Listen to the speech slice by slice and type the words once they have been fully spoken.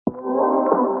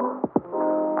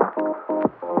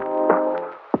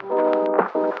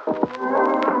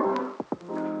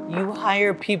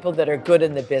hire people that are good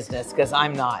in the business, because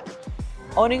I'm not.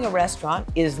 Owning a restaurant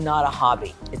is not a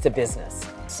hobby, it's a business.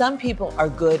 Some people are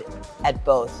good at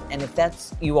both, and if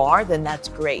that's you are, then that's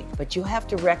great. But you have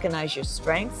to recognize your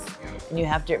strengths and you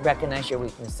have to recognize your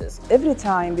weaknesses. Every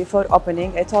time before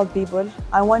opening, I told people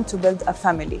I want to build a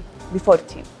family before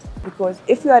team. Because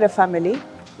if we are a family,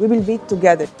 we will be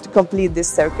together to complete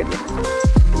this circle.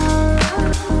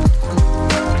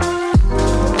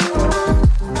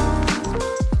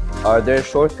 Are there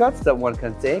shortcuts that one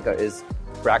can take, or is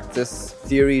practice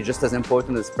theory just as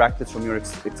important as practice from your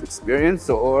experience,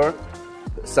 or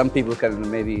some people can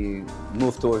maybe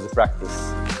move towards the practice?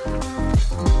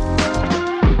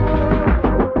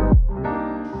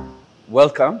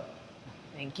 Welcome.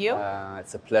 Thank you.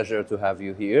 It's a pleasure to have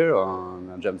you here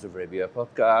on Gems of Arabia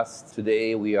podcast.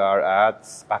 Today we are at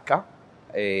Spaka,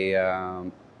 a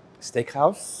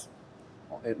steakhouse,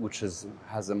 which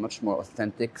has a much more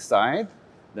authentic side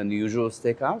than the usual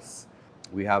steakhouse.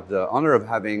 We have the honor of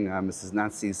having Mrs.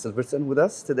 Nancy Silverton with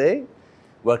us today.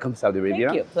 Welcome, Saudi Arabia.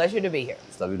 Thank you. Pleasure to be here.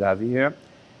 It's lovely to have you here.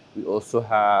 We also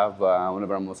have one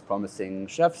of our most promising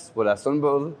chefs, Wala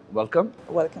Sunbul. Welcome.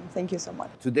 Welcome. Thank you so much.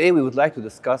 Today, we would like to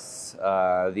discuss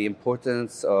the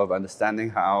importance of understanding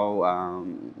how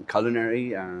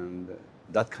culinary and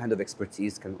that kind of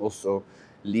expertise can also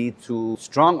lead to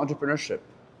strong entrepreneurship,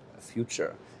 a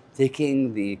future,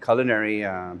 taking the culinary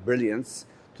brilliance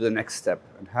to the next step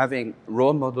and having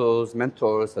role models,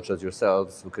 mentors such as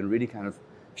yourselves who can really kind of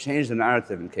change the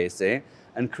narrative in KSA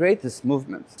and create this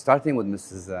movement. Starting with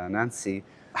Mrs. Nancy,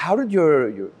 how did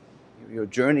your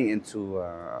journey into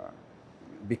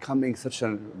becoming such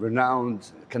a renowned,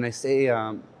 can I say,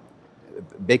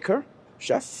 baker,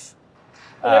 chef?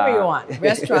 Whatever you want.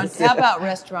 Restaurant. How about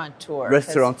restaurateur?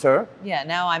 Restaurateur. Yeah,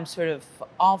 now I'm sort of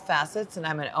all facets and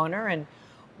I'm an owner. And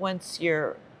once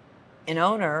you're an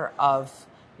owner of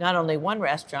not only one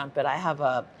restaurant, but I have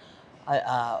a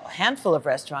handful of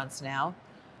restaurants now.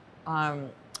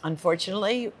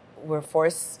 Unfortunately, we're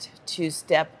forced to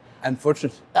step.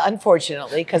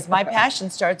 Unfortunately, because my passion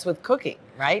starts with cooking,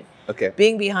 right? Okay.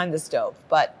 Being behind the stove.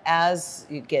 But as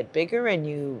you get bigger and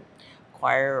you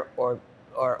acquire or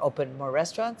open more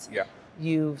restaurants,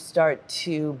 you start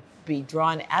to be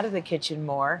drawn out of the kitchen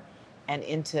more and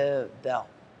into the,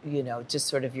 just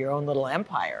sort of your own little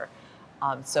empire.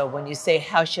 So when you say,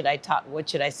 how should I talk, what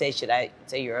should I say? Should I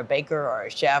say you're a baker or a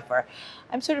chef? Or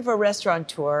I'm sort of a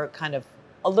restaurateur, kind of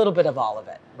a little bit of all of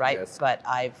it, right? Yes. But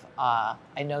I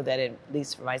know that at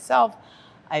least for myself,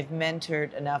 I've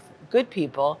mentored enough good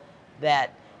people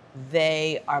that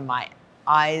they are my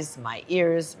eyes, my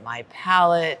ears, my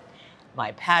palate,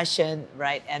 my passion,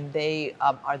 right? And they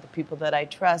are the people that I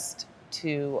trust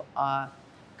to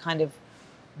kind of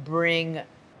bring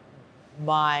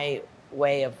my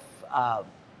way of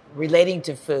relating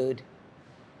to food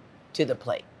to the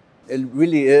plate. It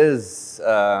really is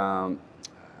an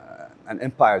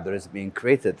empire that is being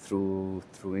created through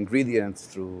ingredients,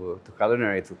 through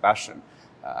culinary, through passion.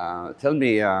 Tell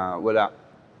me, Wala,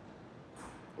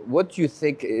 what do you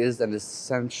think is an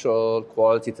essential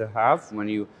quality to have when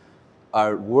you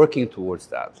are working towards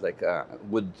that? Like,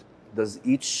 does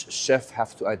each chef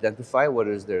have to identify what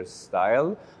is their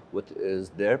style, what is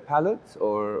their palate,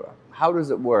 or how does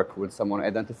it work when someone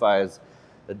identifies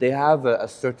that they have a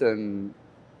certain,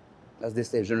 as they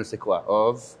say, je ne sais quoi,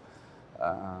 of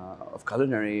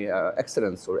culinary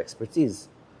excellence or expertise?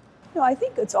 No, I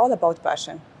think it's all about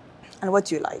passion and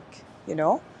what you like,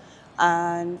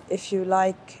 And if you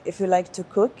like to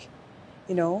cook,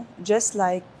 just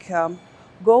like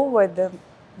go with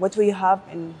what we have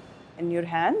in your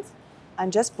hand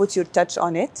and just put your touch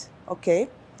on it, okay?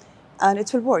 And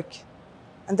it will work.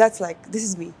 And that's like, this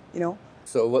is me,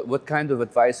 So what kind of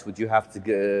advice would you have to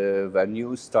give a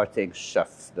new starting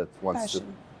chef that wants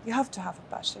passion. You have to have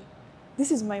a passion.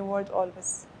 This is my word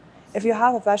always. If you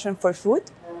have a passion for food,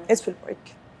 it will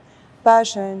work.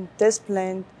 Passion,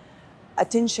 discipline,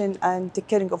 attention and take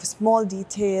care of small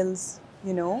details,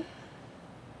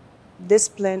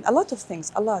 discipline, a lot of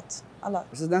things, a lot.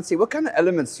 Mrs. Nancy, what kind of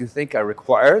elements do you think are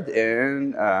required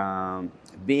in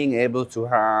being able to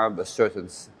have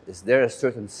is there a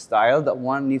certain style that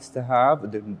one needs to have? Do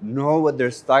they know what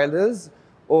their style is?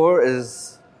 Or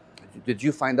did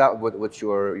you find out what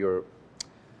you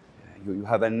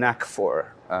have a knack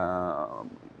for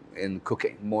in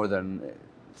cooking more than,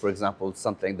 for example,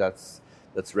 something that's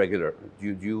regular?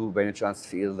 Do you by any chance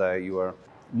feel that you are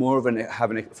more of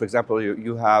for example,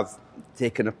 you have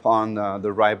taken upon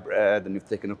the rye bread and you've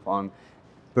taken upon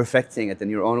perfecting it in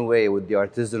your own way with the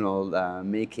artisanal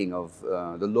making of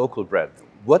the local bread.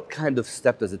 What kind of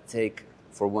step does it take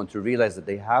for one to realize that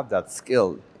they have that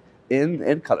skill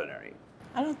in culinary?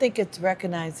 I don't think it's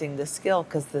recognizing the skill,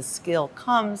 because the skill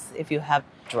comes if you have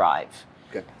drive.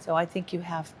 Okay. So I think you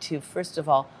have to, first of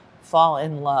all, fall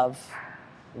in love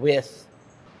with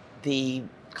the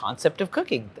concept of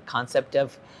cooking, the concept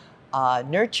of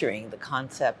nurturing, the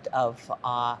concept of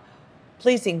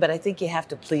pleasing, but I think you have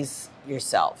to please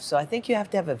yourself. So I think you have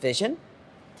to have a vision,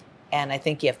 and I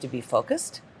think you have to be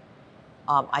focused.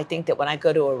 I think that when I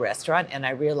go to a restaurant and I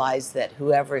realize that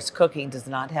whoever is cooking does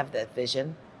not have that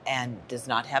vision and does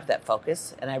not have that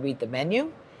focus, and I read the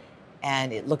menu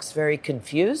and it looks very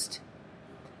confused,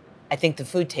 I think the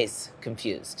food tastes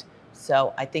confused.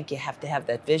 So I think you have to have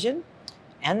that vision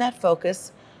and that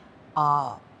focus,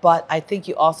 but I think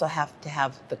you also have to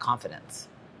have the confidence.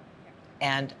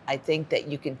 And I think that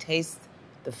you can taste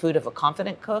the food of a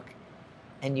confident cook,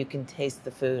 and you can taste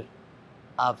the food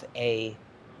of a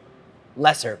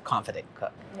lesser confident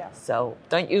cook. Yeah. So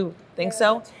don't you think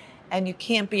so? And you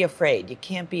can't be afraid. You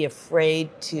can't be afraid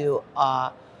to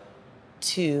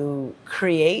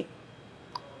create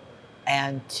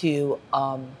and to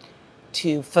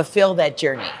fulfill that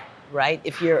journey, right?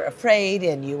 If you're afraid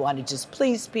and you want to just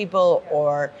please people,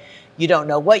 or you don't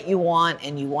know what you want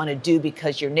and you want to do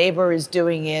because your neighbor is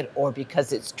doing it, or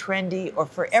because it's trendy, or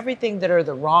for everything that are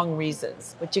the wrong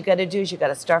reasons, what you got to do is you got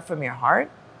to start from your heart,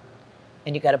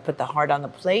 and you got to put the heart on the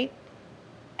plate.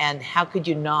 And how could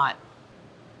you not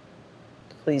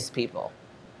please people?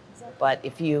 But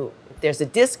if there's a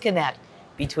disconnect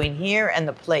between here and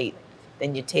the plate,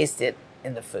 then you taste it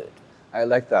in the food. I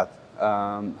like that.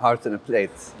 Heart on a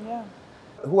plate. Yeah.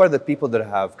 Who are the people that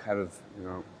have kind of,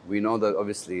 we know that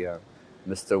obviously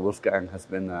Mr. Wolfgang has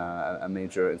been a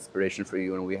major inspiration for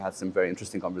you, and we had some very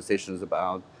interesting conversations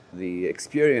about the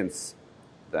experience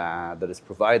that is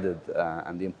provided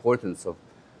and the importance of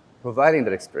providing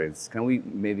that experience. Can we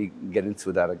maybe get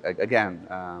into that again?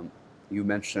 You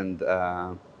mentioned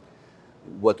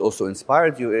what also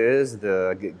inspired you is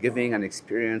the giving an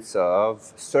experience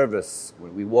of service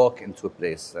when we walk into a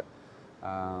place.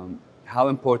 How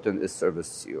important is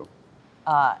service to you?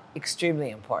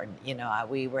 Extremely important.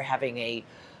 We were having a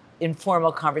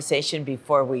informal conversation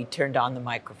before we turned on the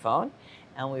microphone,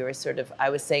 and we were I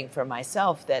was saying for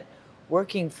myself that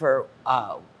working for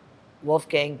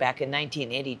Wolfgang back in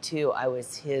 1982, I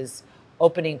was his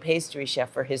opening pastry chef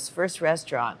for his first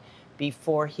restaurant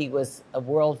before he was a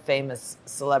world famous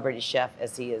celebrity chef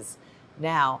as he is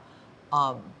now.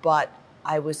 But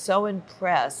I was so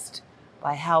impressed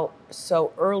by how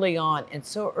so early on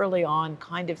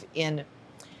kind of in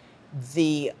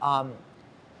the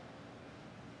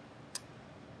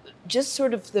just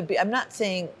sort of I'm not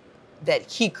saying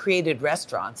that he created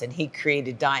restaurants and he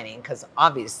created dining, because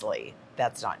obviously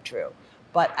that's not true.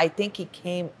 But I think he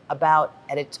came about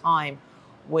at a time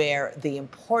where the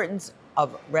importance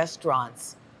of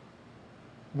restaurants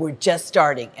were just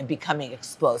starting and becoming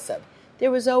explosive. There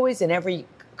was always in every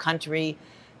country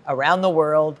around the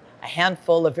world a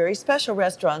handful of very special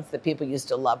restaurants that people used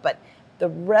to love, but the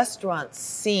restaurant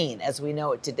scene as we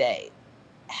know it today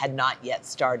had not yet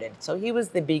started. So he was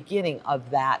the beginning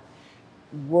of that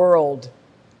world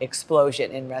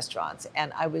explosion in restaurants.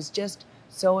 And I was just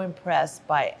so impressed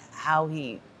by how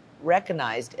he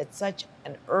recognized at such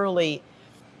an early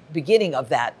beginning of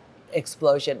that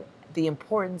explosion the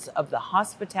importance of the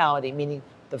hospitality, meaning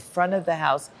the front of the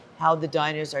house, how the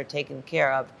diners are taken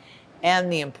care of,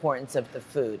 and the importance of the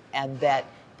food, and that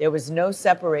there was no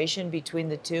separation between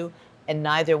the two, and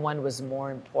neither one was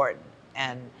more important.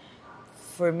 And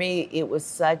for me, it was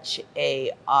such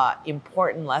a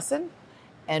important lesson,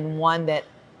 and one that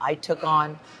I took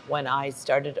on when I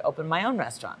started to open my own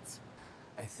restaurants.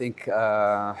 I think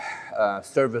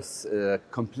service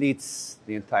completes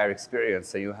the entire experience.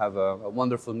 So you have a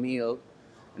wonderful meal,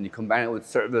 and you combine it with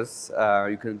service,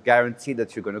 you can guarantee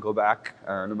that you're going to go back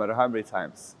no matter how many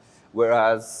times.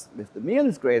 Whereas if the meal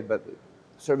is great, but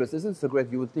service isn't so great,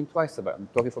 you would think twice about it. I'm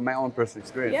talking from my own personal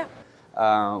experience. Yeah.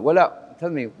 Tell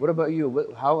me, what about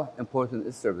you? How important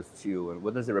is service to you, and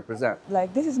what does it represent?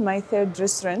 Like, this is my third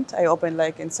restaurant I opened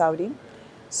in Saudi.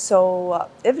 So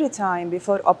every time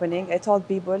before opening, I told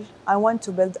people I want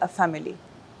to build a family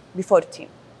before team,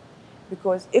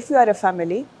 because if we are a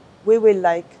family, we will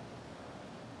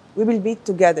be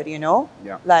together.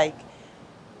 Yeah.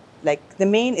 Like the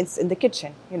main is in the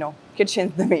kitchen. Kitchen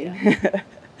is the main,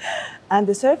 and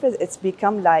the service it's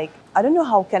become like, I don't know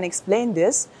how can I explain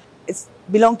this. It's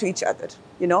belong to each other.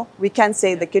 We can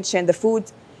say the kitchen, the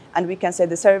food, and we can say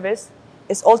the service.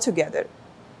 It's all together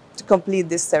to complete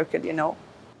this circle.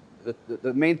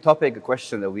 The main topic, the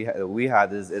question that we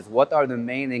had is what are the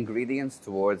main ingredients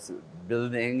towards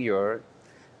building your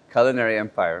culinary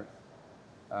empire?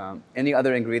 Any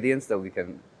other ingredients that we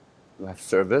we have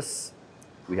service,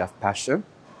 we have passion,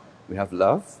 we have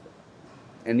love.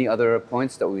 Any other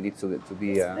points that we need to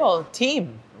be? Well,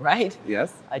 team, right?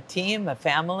 Yes. A team, a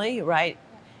family, right?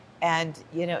 And,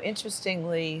 you know,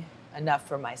 interestingly enough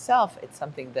for myself, it's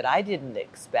something that I didn't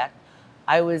expect.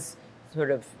 I was sort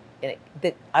of,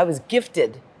 I was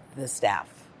gifted the staff.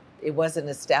 It wasn't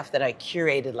a staff that I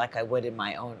curated like I would in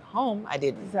my own home. I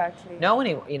didn't Exactly. know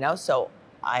anyone, you know, so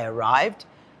I arrived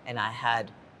and I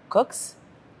had cooks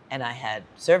and I had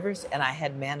servers and I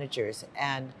had managers.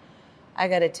 And I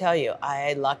got to tell you,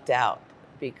 I lucked out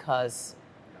because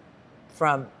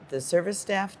from the service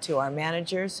staff to our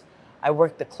managers, I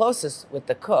worked the closest with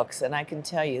the cooks, and I can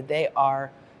tell you they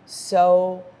are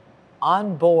so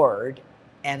on board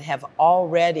and have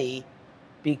already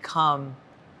become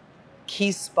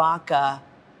Kispaka.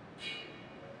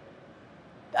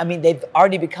 I mean, they've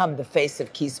already become the face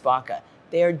of Kispaka.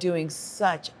 They are doing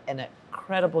such an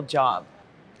incredible job.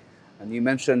 And you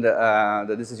mentioned that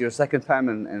this is your second time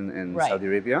in Right. Saudi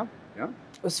Arabia. Yeah.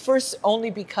 It was first only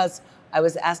because I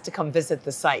was asked to come visit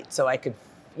the site so I could,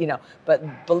 you know,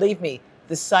 but believe me,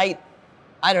 the site,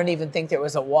 I don't even think there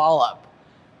was a wall up.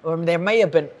 Or there may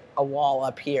have been a wall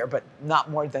up here, but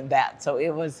not more than that. So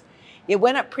it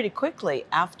went up pretty quickly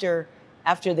after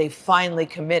they finally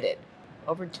committed.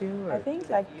 Over 2 or I think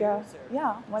like, 3 years or-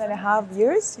 yeah, 1.5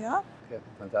 years, yeah. Okay,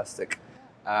 fantastic.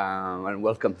 And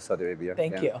welcome to Saudi Arabia.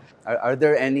 Thank you. Are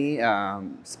there any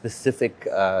specific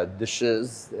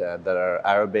dishes that are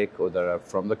Arabic or that are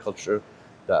from the culture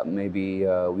that maybe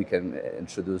we can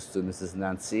introduce to Mrs.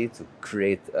 Nancy to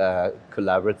create a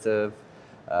collaborative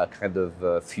kind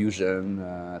of fusion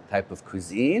type of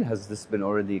cuisine? Has this been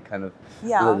already kind of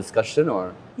Yeah. a discussion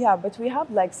or? Yeah, but we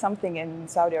have like something in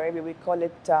Saudi Arabia, we call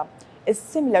it, it's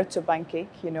similar to pancake,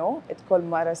 you know, it's called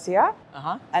marasiya.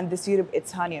 Uh-huh. And the syrup,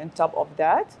 it's honey on top of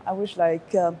that. I wish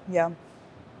like, yeah,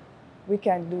 we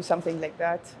can do something like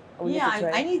that. We need Yeah, to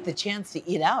try I it. need the chance to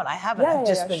eat out. I haven't.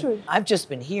 Yeah, sure. I've just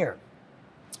been here.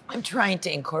 I'm trying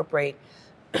to incorporate,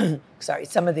 sorry,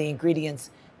 some of the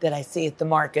ingredients that I see at the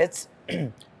markets.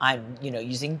 I'm, you know,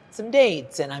 using some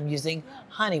dates and I'm using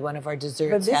honey. One of our But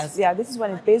desserts this, has. yeah, this is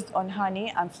one is based on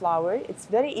honey and flour. It's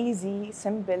very easy,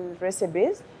 simple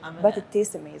recipes, but it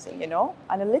tastes amazing, you know,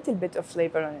 and a little bit of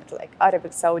flavor on it, like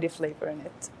Arabic Saudi flavor in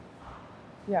it.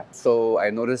 Yeah. So I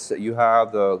noticed that you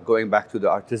have going back to the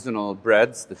artisanal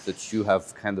breads that you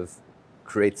have kind of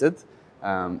created.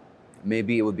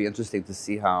 Maybe it would be interesting to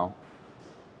see how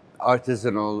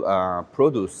artisanal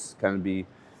produce can be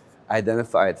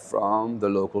identified from the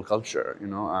local culture. You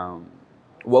know,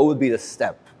 what would be the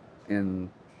step in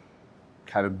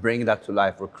kind of bringing that to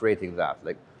life or creating that?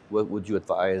 Like, what would you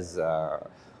advise?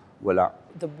 Wala?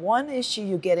 The one issue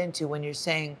you get into when you're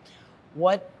saying,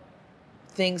 what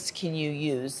things can you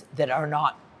use that are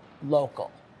not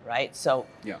local, right? So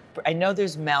Yeah. I know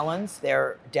there's melons,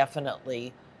 they're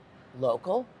definitely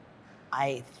local.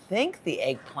 I think the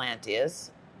eggplant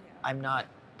is, I'm not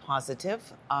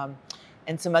positive,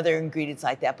 and some other ingredients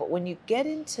like that. But when you get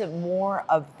into more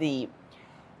of the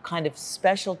kind of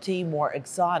specialty, more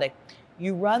exotic,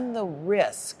 you run the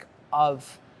risk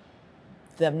of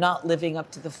them not living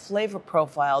up to the flavor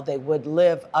profile they would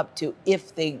live up to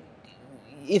if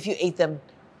you ate them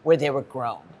where they were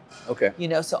grown. Okay. You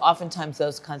know, so oftentimes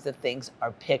those kinds of things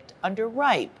are picked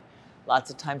underripe. Lots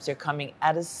of times they're coming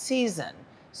out of season.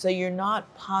 So you're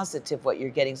not positive what you're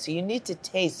getting. So you need to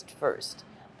taste first.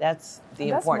 That's the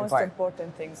And important that's part. most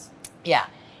important things. Yeah,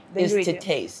 The is to ingredients.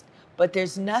 taste. But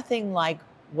there's nothing like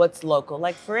what's local.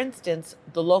 Like, for instance,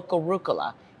 the local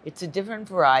rucola. It's a different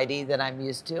variety than I'm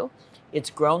used to. It's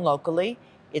grown locally.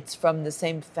 It's from the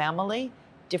same family,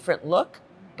 different look,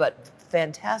 but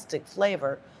fantastic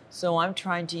flavor. So I'm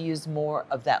trying to use more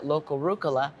of that local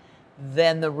rucola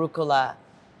than the rucola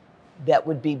that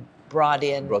would be brought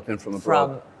in from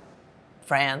abroad.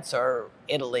 France or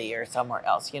Italy or somewhere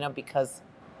else, you know, because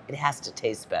it has to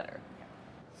taste better.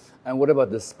 And what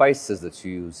about the spices that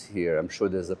you use here? I'm sure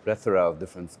there's a plethora of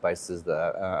different spices.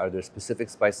 Are there specific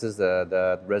spices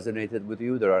that resonated with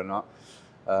you that are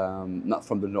not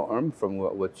from the norm, from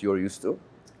what you're used to?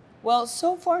 Well,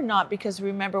 so far not, because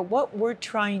remember, what we're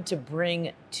trying to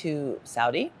bring to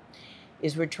Saudi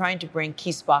is we're trying to bring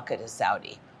Kispaka to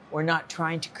Saudi. We're not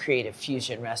trying to create a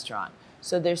fusion restaurant.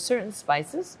 So there's certain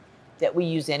spices that we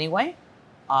use anyway.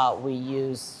 We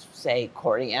use, say,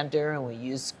 coriander, and we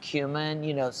use cumin,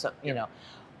 you know,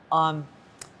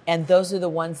 and those are the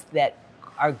ones that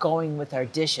are going with our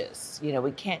dishes. You know,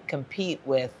 we can't compete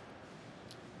with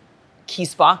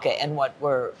Kispaka and what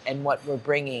we're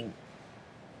bringing,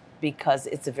 because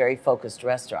it's a very focused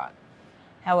restaurant.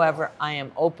 However, I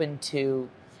am open to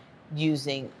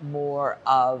using more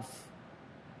of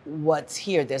what's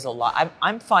here, there's a lot.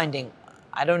 I'm finding,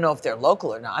 I don't know if they're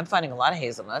local or not, I'm finding a lot of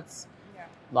hazelnuts,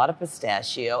 a lot of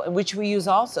pistachio, and which we use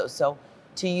also. So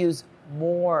to use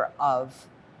more of,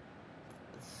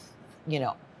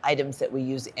 items that we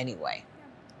use anyway.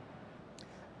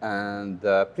 And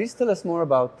please tell us more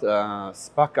about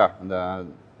spaka,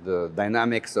 the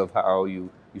dynamics of how you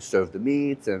serve the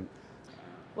meat. And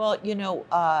Well,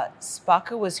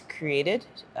 Spaka was created.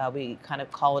 We kind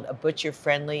of call it a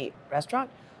butcher-friendly restaurant.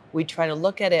 We try to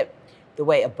look at it the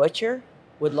way a butcher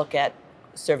would look at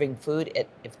serving food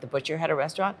if the butcher had a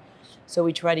restaurant. So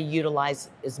we try to utilize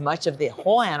as much of the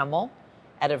whole animal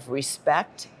out of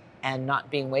respect and not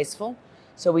being wasteful.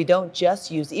 So we don't just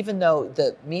use, even though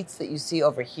the meats that you see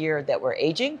over here that we're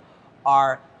aging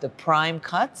are the prime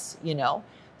cuts,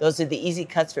 those are the easy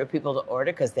cuts for people to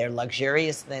order because they're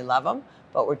luxurious and they love them.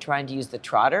 But we're trying to use the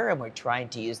trotter, and we're trying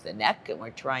to use the neck, and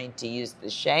we're trying to use the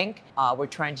shank. We're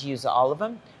trying to use all of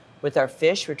them. With our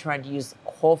fish, we're trying to use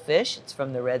whole fish. It's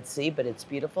from the Red Sea, but it's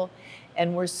beautiful.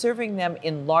 And we're serving them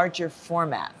in larger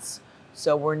formats.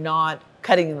 So we're not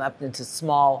cutting them up into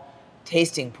small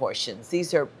tasting portions.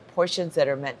 These are portions that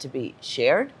are meant to be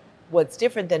shared. What's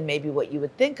different than maybe what you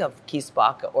would think of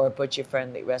Kispaka or a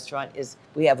butcher-friendly restaurant is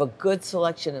we have a good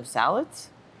selection of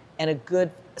salads and a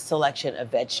good selection of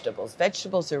vegetables.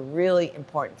 Vegetables are really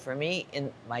important for me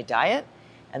in my diet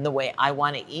and the way I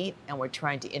want to eat, and we're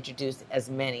trying to introduce as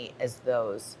many as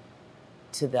those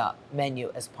to the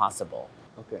menu as possible.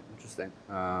 okay, interesting.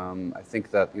 I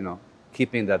think that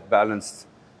keeping that balanced,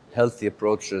 healthy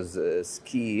approach is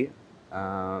key.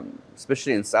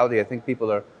 Especially in Saudi, I think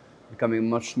people are becoming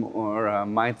much more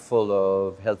mindful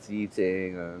of healthy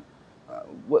eating.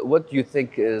 What do you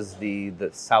think is the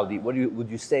Saudi? Would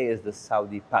you say is the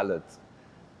Saudi palate?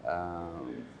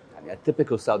 A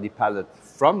typical Saudi palate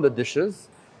from the dishes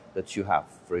that you have,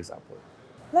 for example.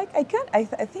 Like I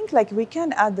think like we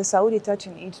can add the Saudi touch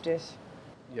in each dish.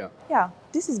 Yeah. Yeah,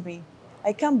 this is me.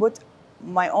 I can put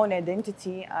my own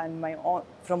identity and my own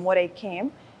from what I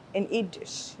came in each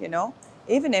dish,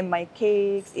 even in my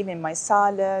cakes, even in my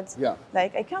salads. Yeah.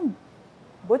 Like I can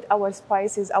put our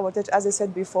spices, our touch, as I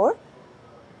said before,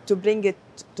 to bring it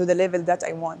to the level that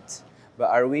I want. But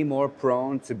are we more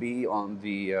prone to be on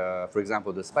the, for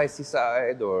example, the spicy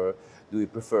side, or do we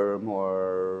prefer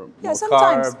more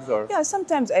Sometimes. carbs? Or? Yeah,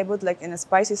 sometimes I put like in a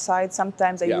spicy side.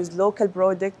 Sometimes I Yeah. use local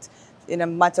product in a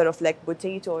matter of like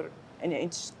potato or in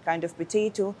each kind of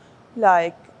potato,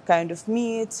 like kind of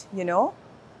meat,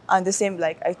 And the same,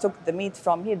 like I took the meat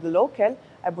from here, the local.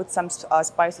 I put some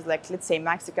spices, like let's say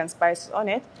Mexican spices on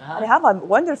it, and I have a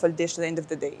wonderful dish at the end of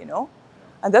the day,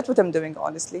 And that's what I'm doing,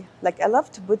 honestly. Like I love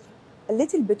to put a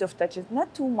little bit of touches, not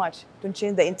too much, to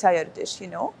change the entire dish,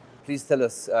 Please tell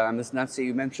us, Ms. Nancy,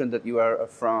 you mentioned that you are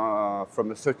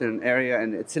from a certain area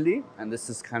in Italy, and this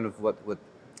is kind of what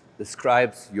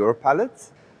describes your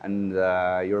palate and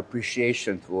your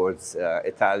appreciation towards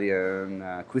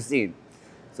Italian cuisine.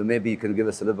 So maybe you can give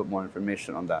us a little bit more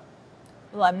information on that.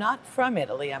 Well, I'm not from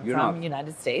Italy. I'm from the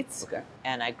United States. Okay.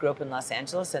 And I grew up in Los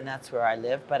Angeles, and that's where I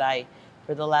live. But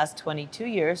for the last 22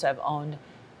 years, I've owned a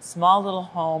small little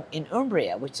home in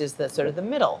Umbria, which is the sort of the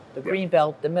middle, the green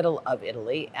belt, the middle of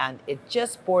Italy. And it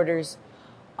just borders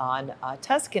on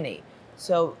Tuscany.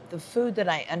 So the food that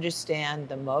I understand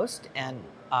the most and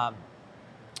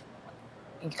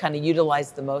kind of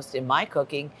utilize the most in my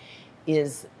cooking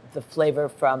is the flavor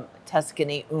from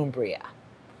Tuscany, Umbria.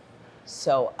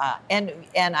 So, and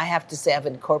I have to say I've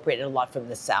incorporated a lot from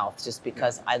the South just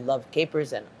because I love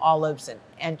capers and olives and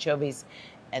anchovies,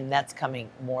 and that's coming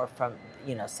more from,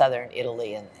 Southern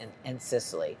Italy and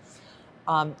Sicily.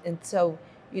 And so,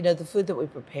 the food that we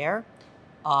prepare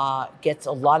gets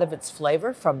a lot of its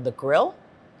flavor from the grill,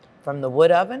 from the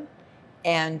wood oven,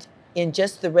 and in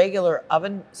just the regular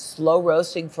oven, slow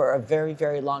roasting for a very,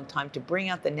 very long time to bring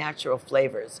out the natural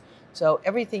flavors. So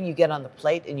everything you get on the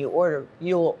plate and you order,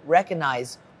 you'll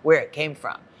recognize where it came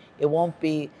from. It won't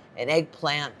be an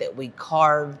eggplant that we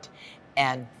carved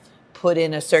and put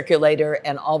in a circulator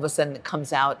and all of a sudden it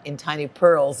comes out in tiny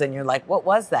pearls and you're like, what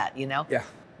was that, Yeah.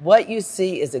 What you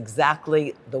see is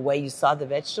exactly the way you saw the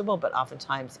vegetable, but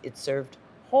oftentimes it's served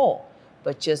whole,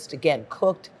 but just, again,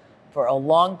 cooked for a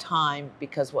long time,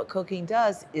 because what cooking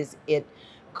does is it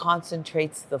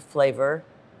concentrates the flavor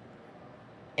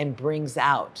and brings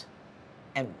out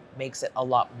and makes it a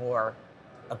lot more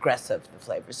aggressive, the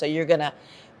flavor. So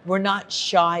we're not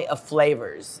shy of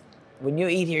flavors. When you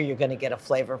eat here, you're gonna get a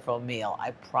flavorful meal,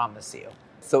 I promise you.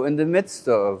 So in the midst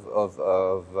of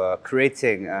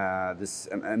creating this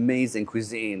amazing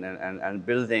cuisine and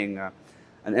building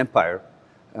an empire,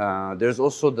 there's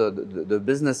also the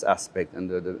business aspect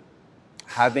and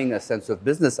having a sense of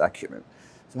business acumen.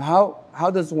 So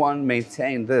how does one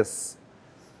maintain this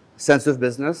sense of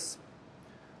business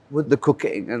with the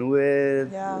cooking and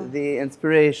with the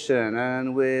inspiration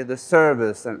and with the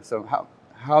service? And so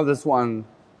how does one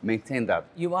maintain that?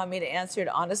 You want me to answer it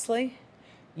honestly?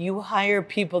 You hire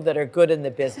people that are good in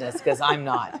the business, because I'm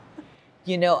not.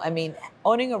 You know, I mean,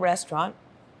 owning a restaurant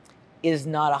is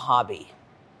not a hobby.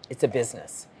 It's a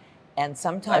business. And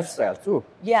sometimes... Lifestyle too.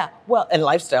 Yeah, well, and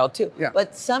lifestyle too. Yeah.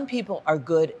 But some people are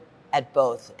good at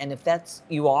both. And if that's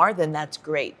you are, then that's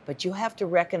great. But you have to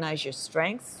recognize your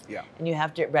strengths, and you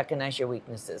have to recognize your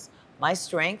weaknesses. My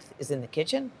strength is in the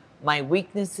kitchen. My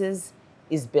weaknesses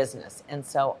is business. And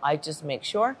so I just make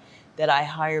sure that I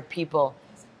hire people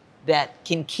that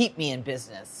can keep me in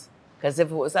business. Because if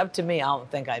it was up to me, I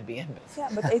don't think I'd be in business. Yeah,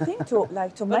 but I think to But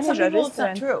manage some a people, restaurant, it's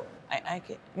not true. I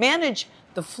could manage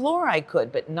the floor, I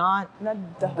could, but not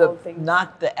the whole thing.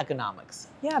 not the economics.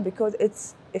 Yeah, because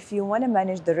it's if you want to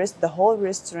manage the whole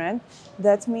restaurant,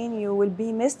 that means you will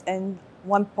be missed in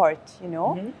one part. You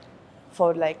know,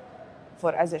 for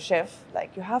as a chef,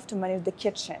 like you have to manage the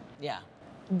kitchen. Yeah.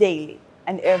 Daily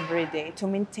and every day to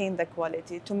maintain the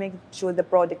quality, to make sure the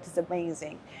product is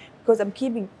amazing. Because I'm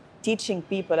teaching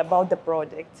people about the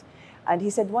product. And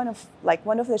he said, one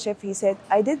of the chefs, he said,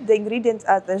 I did the ingredients,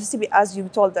 the recipe as you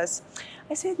told us.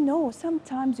 I said, no,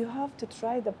 sometimes you have to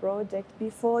try the product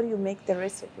before you make the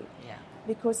recipe. Yeah.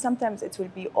 Because sometimes it will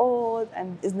be old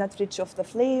and is not rich of the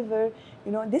flavor.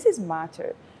 You know, this is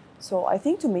matter. So I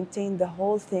think to maintain the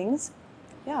whole things,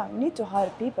 you need to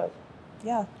hire people.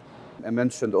 Yeah. I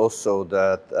mentioned also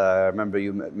that I remember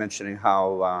you mentioning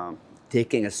how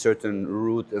taking a certain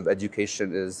route of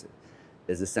education is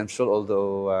essential.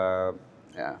 Although,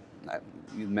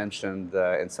 you mentioned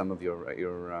in some of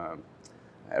your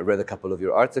I read a couple of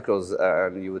your articles,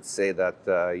 and you would say that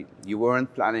you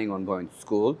weren't planning on going to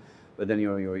school, but then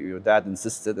your dad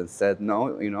insisted and said,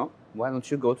 no, you know, why don't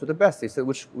you go to the best? He said,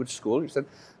 which school? You said,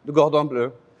 the Cordon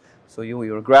Bleu. So you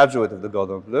were a graduate of the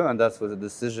Cordon Bleu, and that was a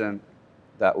decision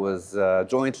that was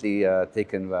jointly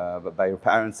taken by your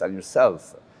parents and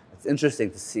yourself. It's interesting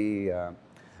to see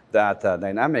that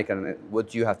dynamic, and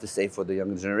what do you have to say for the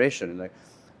younger generation? Like,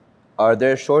 are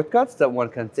there shortcuts that one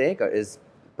can take? Or is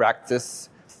practice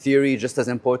theory just as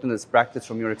important as practice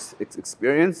from your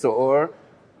experience, or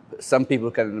some people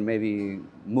can maybe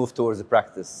move towards the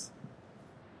practice?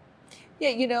 Yeah,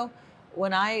 you know,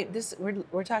 when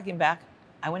we're talking back,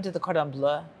 I went to the Cordon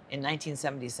Bleu in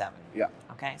 1977. Yeah.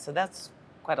 Okay, so that's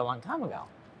quite a long time ago,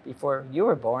 before you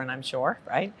were born, I'm sure,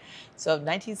 right? So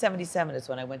 1977 is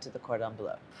when I went to the Cordon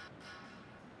Bleu.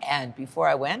 And before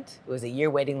I went, it was a year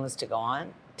waiting list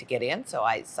to get in. So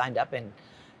I signed up in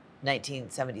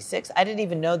 1976. I didn't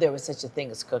even know there was such a thing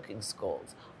as cooking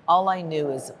schools. All I knew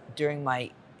is during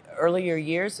my earlier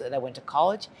years that I went to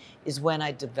college is when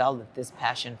I developed this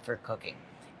passion for cooking,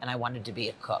 and I wanted to be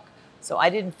a cook. So I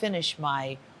didn't finish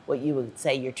what you would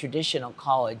say your traditional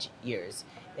college years.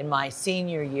 In my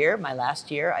senior year, my last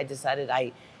year, I decided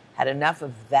I had enough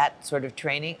of that sort of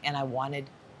training and I wanted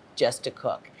just to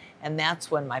cook. And that's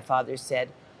when my father said,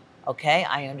 okay,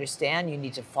 I understand you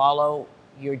need to follow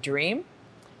your dream,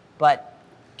 but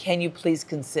can you please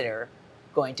consider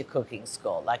going to cooking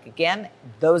school? Like, again,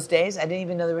 those days, I didn't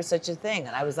even know there was such a thing.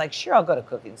 And I was like, sure, I'll go to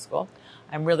cooking school.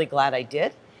 I'm really glad I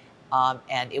did.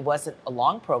 And it wasn't a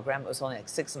long program. It was only like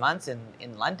 6 months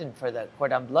in London for the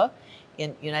Cordon Bleu.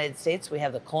 In the United States, we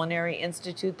have the Culinary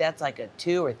Institute. That's like a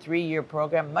 2 or 3 year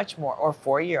program, much more, or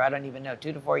 4 year, I don't even know,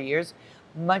 2 to 4 years,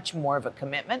 much more of a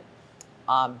commitment.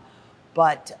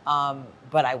 But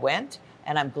I went,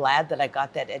 and I'm glad that I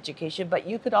got that education. But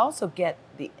you could also get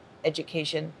the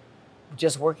education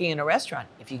just working in a restaurant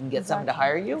if you can get someone to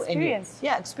hire you. Experience.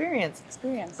 Experience.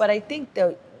 Experience. But I think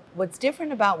what's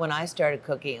different about when I started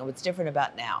cooking and what's different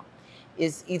about now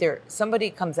is either somebody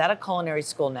comes out of culinary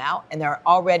school now and they're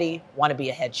already want to be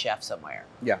a head chef somewhere.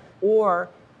 Yeah. Or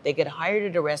they get hired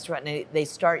at a restaurant and they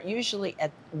start usually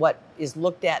at what is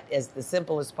looked at as the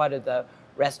simplest part of the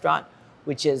restaurant,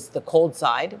 which is the cold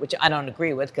side, which I don't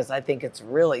agree with because I think it's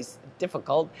really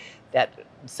difficult. That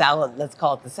salad, let's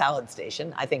call it the salad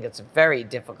station. I think it's a very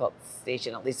difficult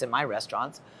station, at least in my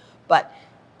restaurants. But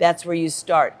that's where you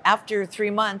start. After 3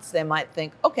 months, they might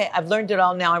think, okay, I've learned it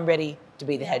all, now I'm ready to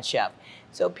be the head chef.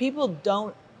 So people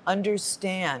don't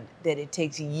understand that it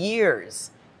takes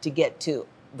years to get to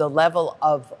the level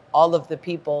of all of the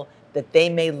people that they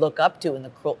may look up to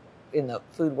in the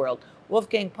food world.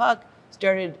 Wolfgang Puck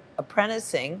started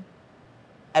apprenticing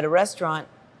at a restaurant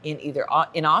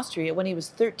in Austria when he was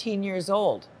 13 years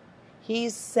old.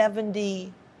 He's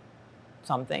 70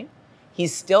 something.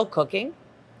 He's still cooking.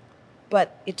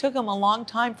 But it took them a long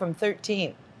time from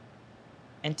 13.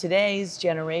 And today's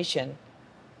generation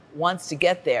wants to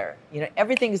get there. You know,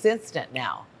 everything is instant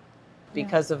now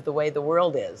because of the way the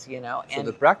world is, you know. So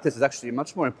the practice is actually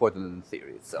much more important than the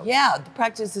theory itself. Yeah, the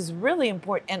practice is really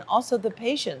important, and also the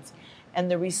patience and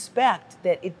the respect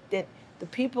that the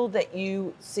people that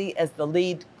you see as the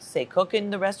lead, say, cook in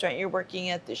the restaurant you're working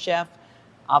at, the chef,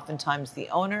 oftentimes the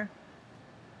owner,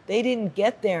 they didn't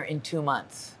get there in 2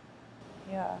 months.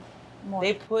 Yeah. More.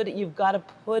 You've got to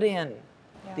put in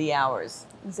the hours.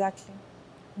 Exactly.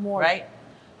 More. Right?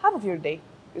 Half of your day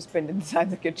you spend inside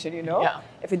the kitchen, you know? Yeah.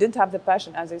 If you didn't have the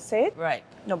passion, as I said, Right.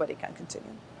 nobody can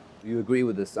continue. You agree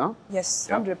with this, huh? Yes,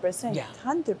 Yeah. 100%. Yeah.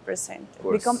 100%.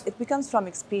 course. It becomes from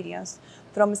experience,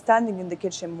 from standing in the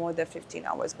kitchen more than 15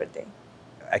 hours per day.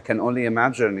 I can only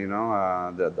imagine, you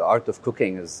know, the art of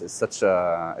cooking is such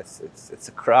a, it's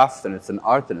a craft and it's an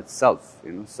art in itself,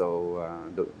 you know, so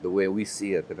the way we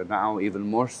see it, and now even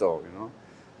more so, you know.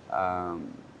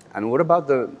 And what about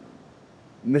the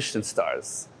Michelin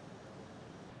stars?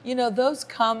 You know, those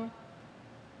come,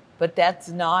 but that's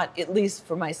not, at least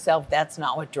for myself, that's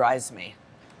not what drives me.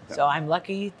 Okay. So I'm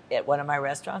lucky at one of my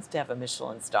restaurants to have a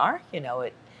Michelin star. You know,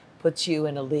 it puts you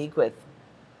in a league with,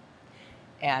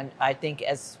 and I think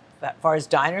as far as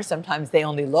diners, sometimes they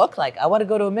only look like, I want to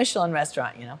go to a Michelin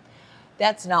restaurant, you know.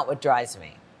 That's not what drives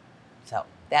me. So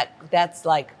that's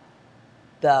like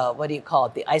the, what do you call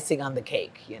it, the icing on the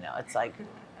cake, you know. It's like,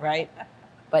 right?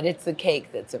 But it's the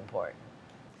cake that's important.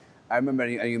 I remember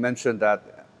you mentioned that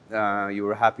you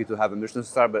were happy to have a Michelin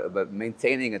star, but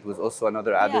maintaining it was also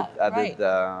another added right.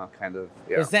 kind of,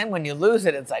 Because then when you lose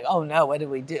it, it's like, oh no, what did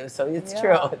we do? So it's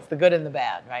true. It's the good and the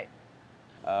bad, right?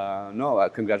 No,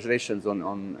 congratulations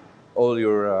on all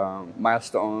your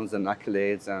milestones and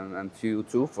accolades, and to you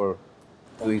too for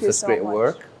doing you such so great much.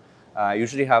 work. I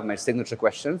usually have my signature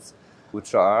questions,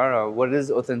 which are, what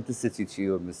is authenticity to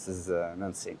you, Mrs.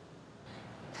 Nancy?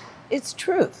 It's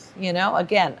truth, you know.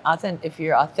 Again, if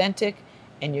you're authentic,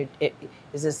 and it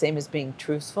is the same as being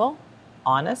truthful,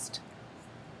 honest.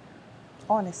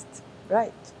 Honest,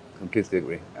 right. Completely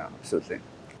agree. Yeah, absolutely.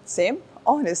 Same,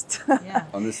 honest. Yeah.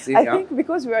 Honesty. I Yeah. think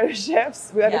because we are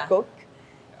chefs, we are a cook.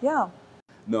 Yeah.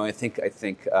 No, I think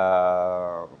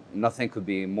nothing could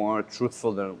be more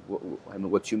truthful than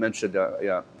what you mentioned.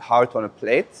 Heart on a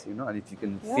plate, you know, and if you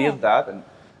can feel that, and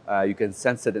you can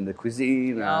sense it in the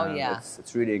cuisine.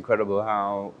 It's really incredible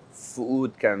how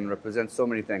food can represent so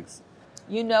many things.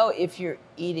 You know, if you're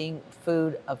eating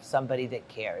food of somebody that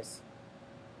cares.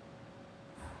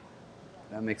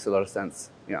 That makes a lot of sense.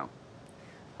 Yeah.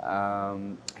 I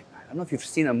don't know if you've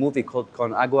seen a movie called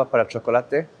Con Agua para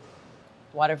Chocolate.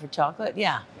 Water for chocolate?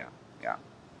 Yeah. Yeah.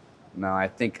 Now, I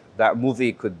think that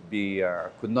movie could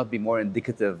not be more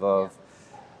indicative of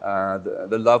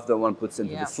the love that one puts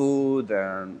into the food,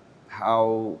 and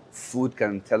how food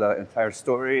can tell an entire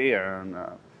story, and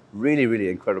really, really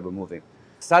incredible movie.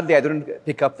 Sadly, I didn't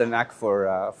pick up the knack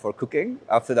for cooking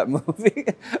after that movie,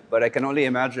 but I can only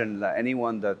imagine that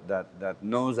anyone that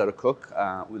knows how to cook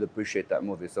would appreciate that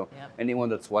movie. So anyone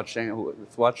that's watching,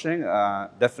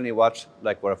 definitely watch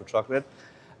like Water for Chocolate.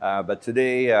 But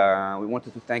today, we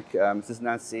wanted to thank Mrs.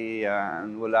 Nancy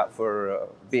and Wala for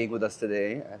being with us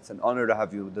today. It's an honor to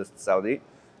have you with us, Saudi.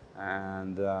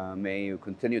 And may you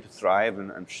continue to thrive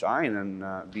and shine,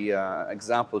 and be an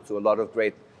example to a lot of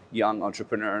great young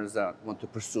entrepreneurs that want to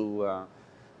pursue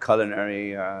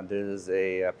culinary. There's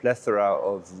a plethora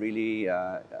of really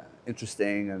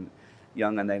interesting and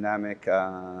young and dynamic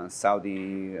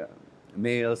Saudi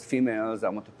males, females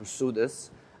that want to pursue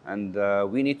this. And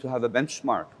we need to have a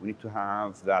benchmark. We need to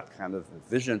have that kind of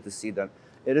vision to see that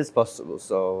it is possible.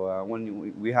 So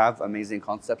when we have amazing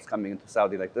concepts coming into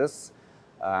Saudi like this,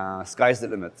 sky's the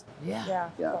limit. Yeah,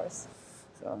 of course.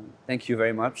 So thank you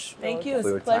very much. Thank you. It's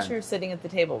a pleasure sitting at the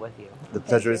table with you. The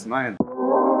pleasure is mine.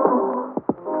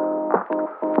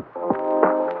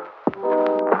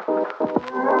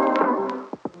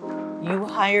 You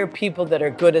hire people that are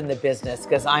good in the business,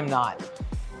 because I'm not.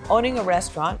 Owning a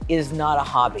restaurant is not a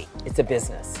hobby, it's a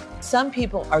business. Some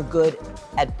people are good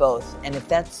at both, and if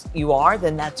you are,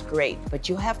 then that's great. But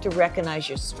you have to recognize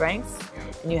your strengths,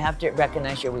 and you have to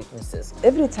recognize your weaknesses.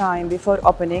 Every time before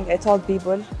opening, I told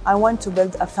people, I want to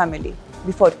build a family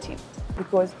before team.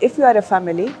 Because if we are a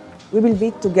family, we will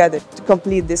be together to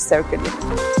complete this circle.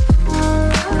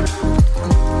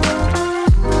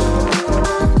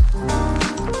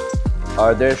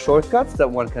 Are there shortcuts that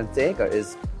one can take, or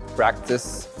is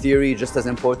practice theory just as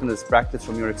important as practice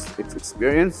from your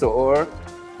experience, or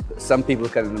some people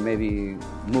can maybe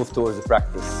move towards the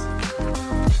practice?